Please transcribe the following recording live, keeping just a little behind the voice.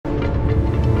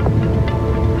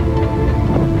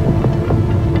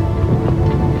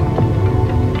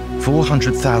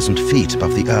400,000 feet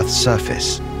above the Earth's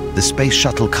surface, the Space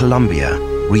Shuttle Columbia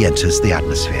re-enters the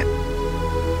atmosphere.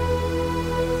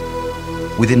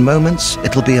 Within moments,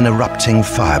 it'll be an erupting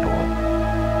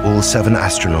fireball. All 7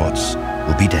 astronauts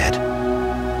will be dead.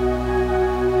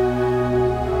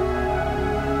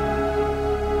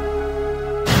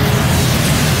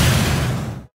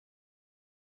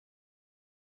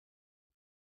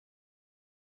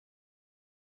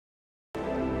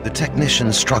 The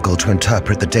technicians struggle to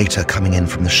interpret the data coming in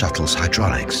from the shuttle's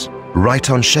hydraulics. Right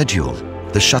on schedule,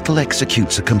 the shuttle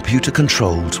executes a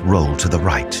computer-controlled roll to the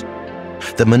right.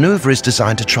 The maneuver is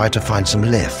designed to try to find some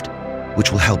lift,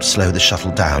 which will help slow the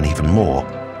shuttle down even more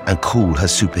and cool her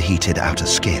superheated outer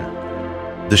skin.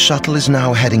 The shuttle is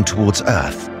now heading towards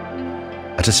Earth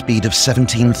at a speed of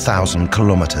 17,000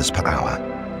 kilometers per hour.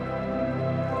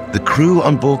 The crew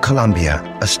on board Columbia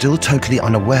are still totally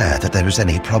unaware that there is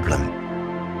any problem.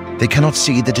 They cannot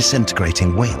see the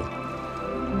disintegrating wing.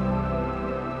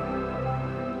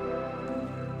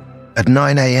 At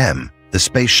 9 a.m., the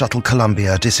Space Shuttle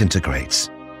Columbia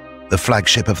disintegrates. The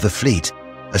flagship of the fleet,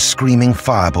 a screaming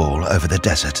fireball over the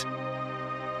desert.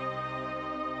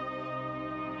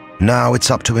 Now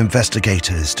it's up to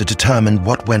investigators to determine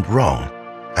what went wrong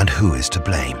and who is to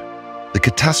blame. The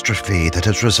catastrophe that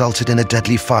has resulted in a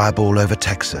deadly fireball over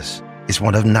Texas is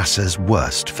one of NASA's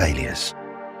worst failures.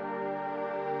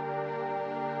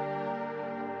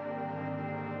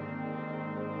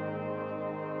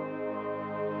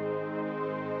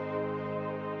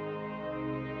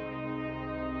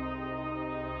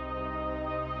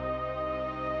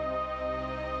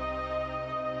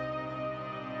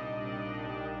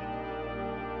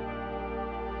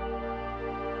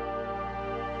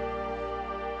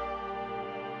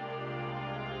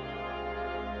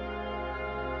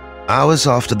 Hours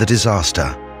after the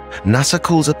disaster, NASA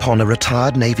calls upon a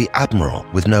retired Navy admiral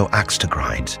with no axe to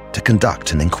grind to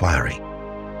conduct an inquiry.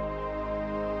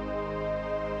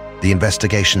 The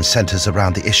investigation centers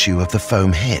around the issue of the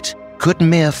foam hit. Could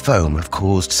mere foam have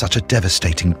caused such a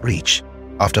devastating breach?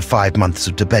 After 5 months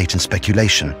of debate and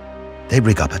speculation, they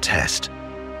rig up a test.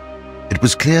 It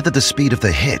was clear that the speed of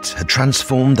the hit had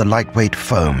transformed the lightweight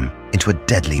foam into a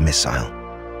deadly missile.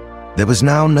 There was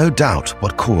now no doubt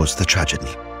what caused the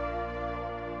tragedy.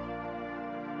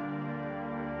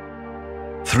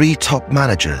 3 top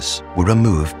managers were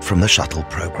removed from the shuttle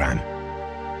program.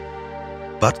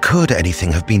 But could anything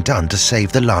have been done to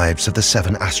save the lives of the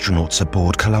 7 astronauts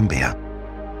aboard Columbia?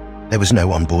 There was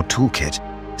no onboard toolkit,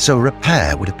 so a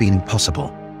repair would have been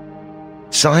impossible.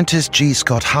 Scientist G.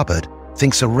 Scott Hubbard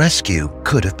thinks a rescue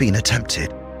could have been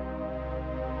attempted.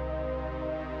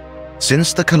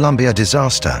 Since the Columbia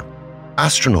disaster,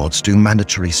 astronauts do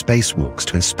mandatory spacewalks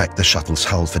to inspect the shuttle's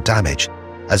hull for damage,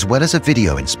 as well as a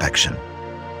video inspection.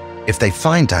 If they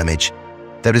find damage,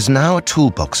 there is now a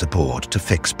toolbox aboard to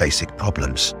fix basic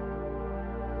problems.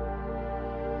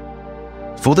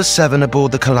 For the 7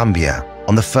 aboard the Columbia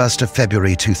on the 1st of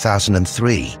February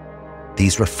 2003,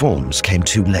 these reforms came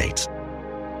too late.